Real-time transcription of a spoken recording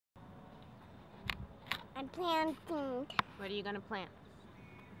I'm planting. What are you gonna plant?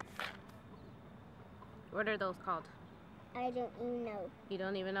 What are those called? I don't even know. You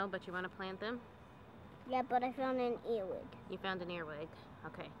don't even know, but you want to plant them? Yeah, but I found an earwig. You found an earwig.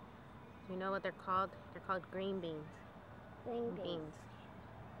 Okay. Do you know what they're called? They're called green beans. Green beans.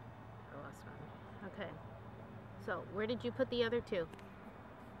 Oh, that's fun. Okay. So, where did you put the other two?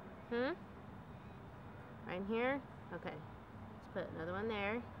 Right in here? Okay. Let's put another one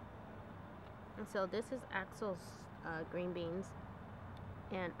there. And so this is Axel's green beans.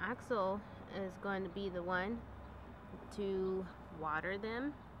 And Axel is going to be the one to water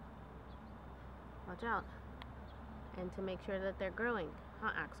them. Watch out. And to make sure that they're growing.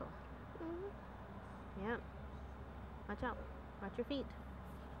 Huh, Axel? Yep. Watch out. Watch your feet.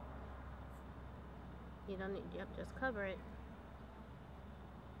 You don't need, yep, just cover it.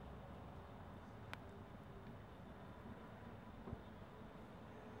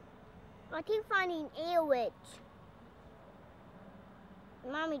 I keep finding earwigs.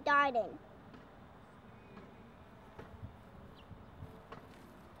 Mommy died in.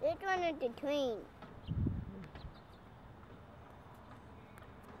 Which one is the twin?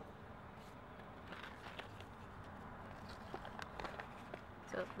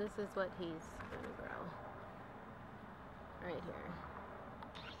 So this is what he's going to grow. Right here.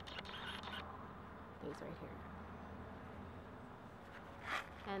 These right here.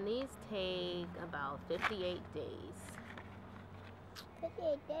 And these take about 58 days.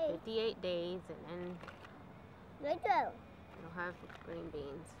 58 days? 58 days, and then Right there. you'll have green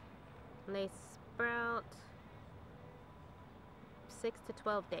beans. And they sprout 6 to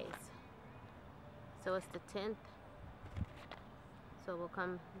 12 days. So it's the 10th. So we'll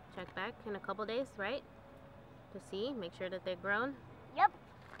come check back in a couple days, right? To see, make sure that they're grown. Yep.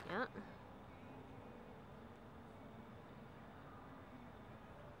 Yep.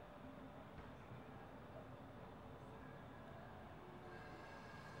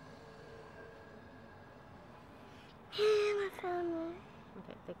 I found one.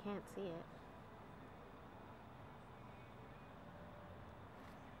 Okay, they can't see it.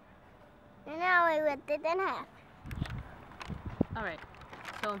 And now I ripped it in half. Alright,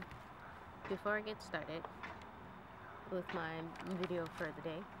 so before I get started with my video for the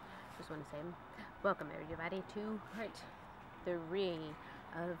day, just want to say welcome everybody to part 3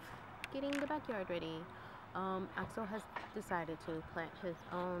 of getting the backyard ready. Axel has decided to plant his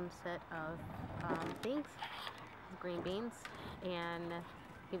own set of things, his green beans, and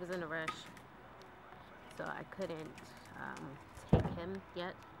he was in a rush, so I couldn't take him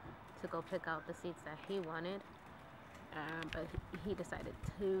yet to go pick out the seeds that he wanted. But he decided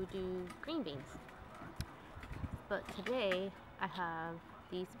to do green beans. But today I have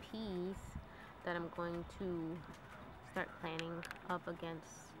these peas that I'm going to start planting up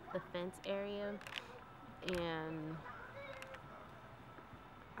against the fence area, and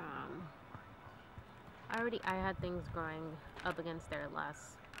I had things growing up against there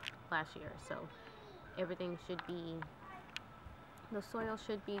last year, so everything should be, the soil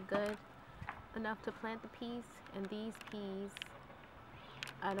should be good enough to plant the peas. And these peas,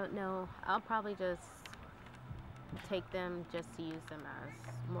 I don't know, I'll probably just take them just to use them as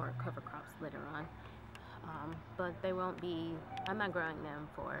more cover crops later on, but they won't be, I'm not growing them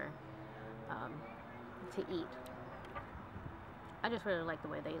for to eat. I just really like the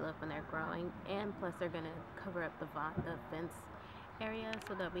way they look when they're growing, and plus they're gonna cover up the fence area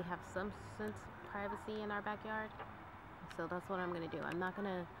so that we have some sense of privacy in our backyard. So that's what I'm gonna do. I'm not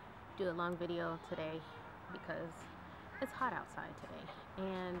gonna do a long video today because it's hot outside today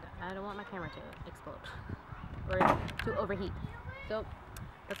and I don't want my camera to explode or to overheat. So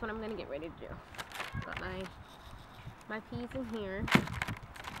that's what I'm gonna get ready to do. Got my peas in here.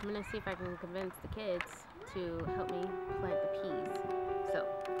 I'm gonna see if I can convince the kids to help me plant the peas. So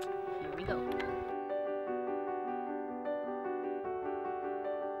here we go.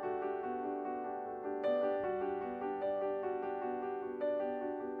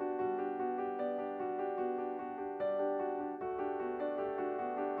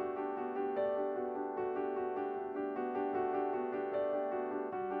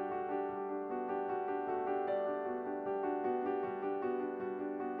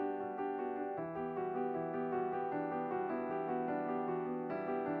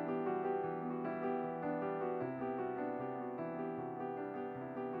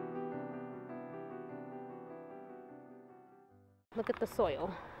 Look at the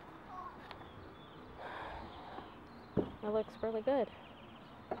soil. It looks really good.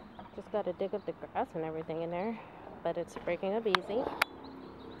 Just got to dig up the grass and everything in there, but it's breaking up easy.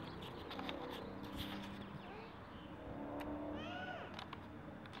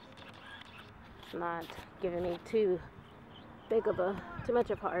 not giving me too much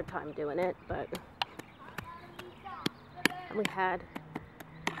of a hard time doing it, but we had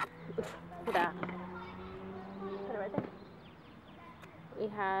that. Put it right there. We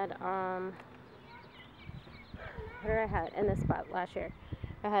had what did I had in this spot last year?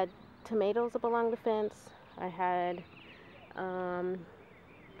 I had tomatoes up along the fence. I had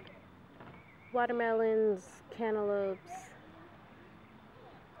watermelons, cantaloupes.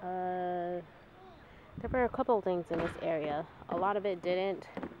 There were a couple of things in this area. A lot of it didn't.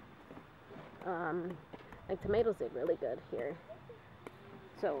 Like tomatoes did really good here.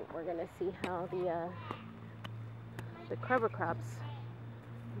 So we're gonna see how the cover crops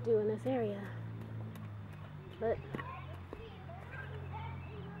do in this area. But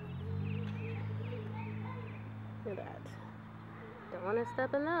look at that. Don't want to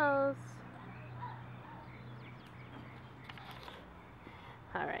step in those.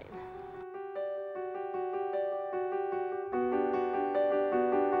 All right.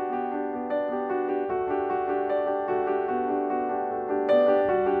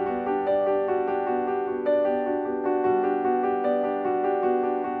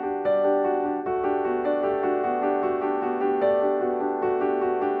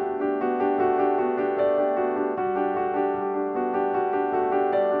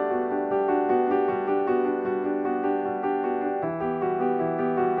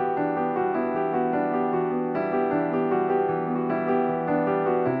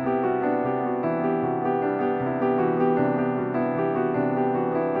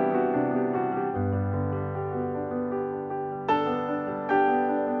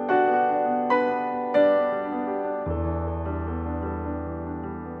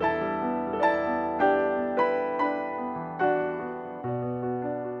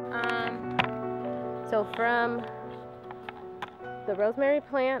 So from the rosemary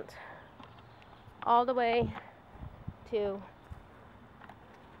plant all the way to,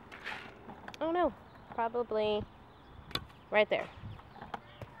 oh no, probably right there.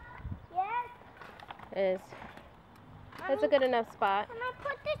 Yes. It's a good enough spot. Can I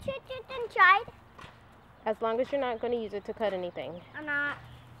put the citrus inside? As long as you're not going to use it to cut anything. I'm not.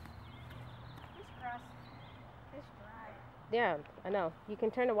 It's gross. It's dry. Yeah, I know. You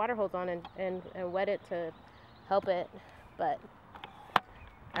can turn the water hose on and wet it to help it, but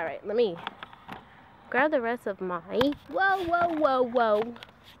all right, let me grab the rest of my, whoa.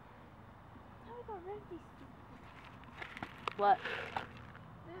 What?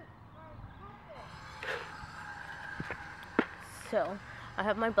 So, I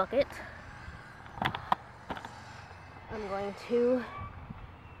have my bucket. I'm going to,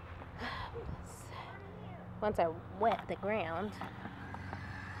 once I wet the ground,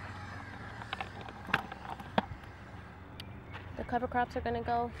 the cover crops are going to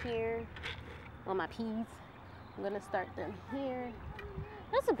go here. Well, my peas, I'm going to start them here.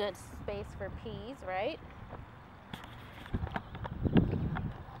 That's a good space for peas, right?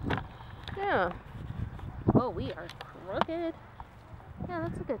 Yeah. Oh, we are crooked. Yeah,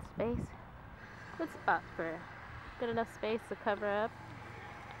 that's a good space. Good spot for good enough space to cover up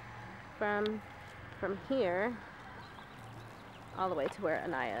from here all the way to where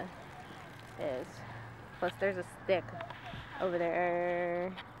Anaya is. Plus there's a stick over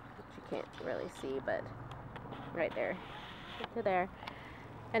there, which you can't really see, but right there to there.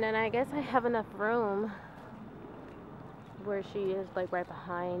 And then I guess I have enough room where she is, like right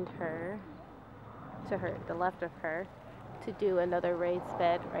behind her, to the left of her, to do another raised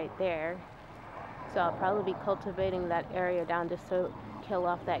bed right there. So I'll probably be cultivating that area down just to kill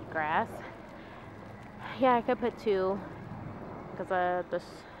off that grass. Yeah, I could put two, because the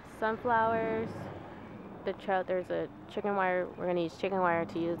sunflowers, there's a chicken wire. We're gonna use chicken wire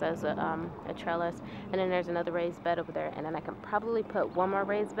to use as a trellis, and then there's another raised bed over there, and then I can probably put one more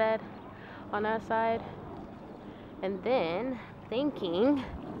raised bed on that side. And then thinking,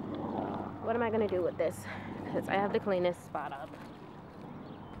 what am I gonna do with this? Because I have to clean this spot up.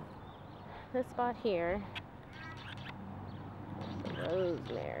 This spot here,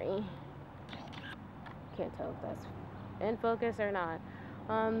 rosemary. Can't tell if that's in focus or not.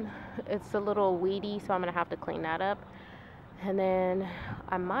 It's a little weedy, so I'm gonna have to clean that up. And then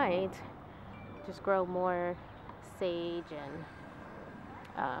I might just grow more sage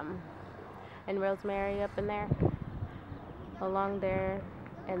and rosemary up in there, along there.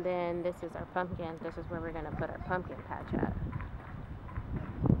 And then this is our pumpkin. This is where we're gonna put our pumpkin patch at.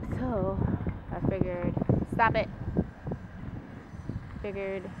 So I figured, stop it.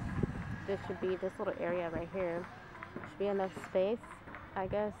 Figured this should be, this little area right here should be enough space, I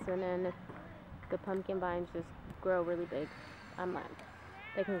guess. And then if the pumpkin vines just grow really big, I'm like,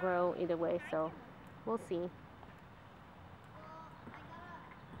 they can grow either way. So we'll see.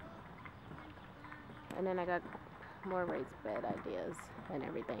 And then I got more raised bed ideas and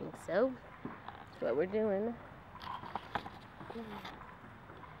everything. So that's what we're doing.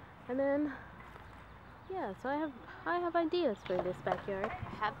 And then yeah, so I have ideas for this backyard.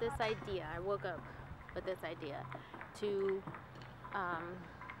 I have this idea. I woke up with this idea to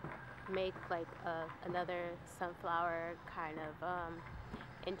make like another sunflower kind of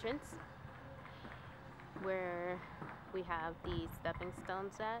entrance where we have these stepping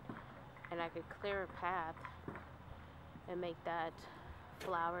stones at, and I could clear a path and make that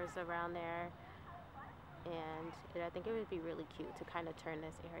flowers around there, and I think it would be really cute to kind of turn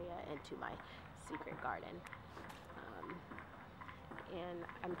this area into my secret garden. And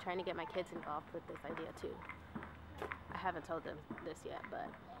I'm trying to get my kids involved with this idea too. I haven't told them this yet, but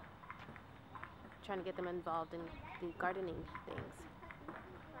I'm trying to get them involved in the gardening things.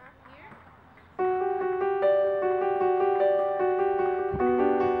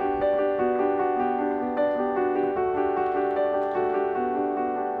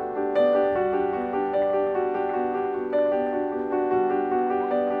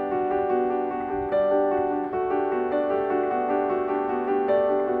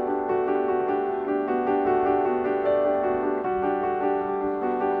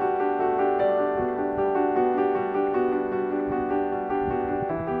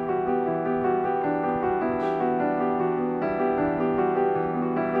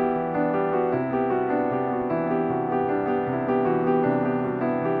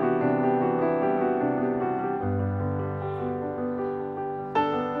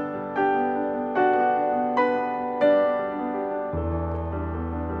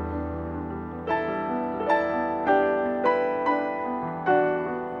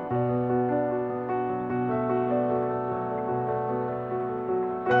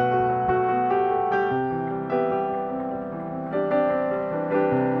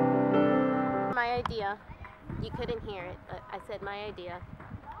 Idea. You couldn't hear it, but I said my idea.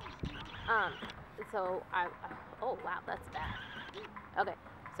 So oh wow, that's bad. Okay,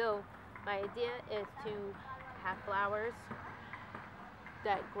 so my idea is to have flowers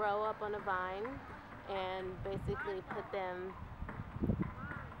that grow up on a vine and basically put them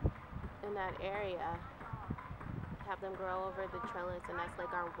in that area, have them grow over the trellis, and that's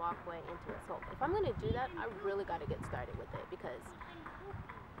like our walkway into it. So if I'm gonna do that, I really gotta get started with it, because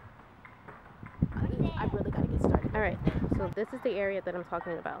I really gotta get started. Alright, so this is the area that I'm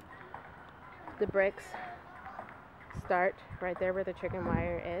talking about. The bricks start right there where the chicken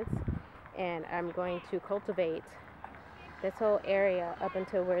wire is, and I'm going to cultivate this whole area up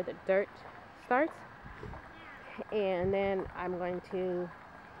until where the dirt starts, and then I'm going to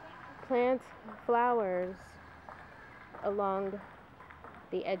plant flowers along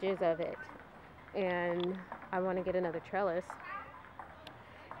the edges of it, and I want to get another trellis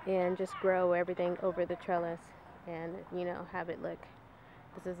and just grow everything over the trellis, and you know, have it look,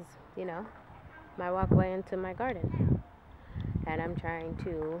 this is, you know, my walkway into my garden. And I'm trying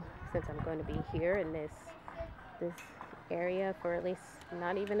to, since I'm going to be here in this area for at least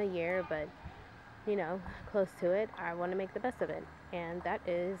not even a year, but you know, close to it, I want to make the best of it, and that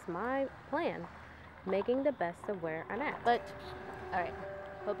is my plan, making the best of where I'm at. But alright,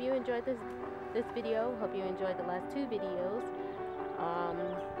 hope you enjoyed this video. Hope you enjoyed the last two videos.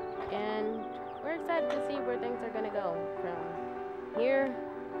 And we're excited to see where things are going to go from here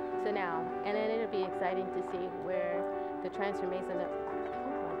to now. And then it'll be exciting to see where the transformation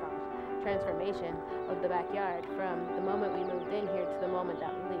of the backyard from the moment we moved in here to the moment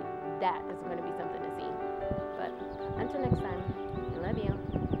that we leave. That is going to be something to see. But until next time, I love you.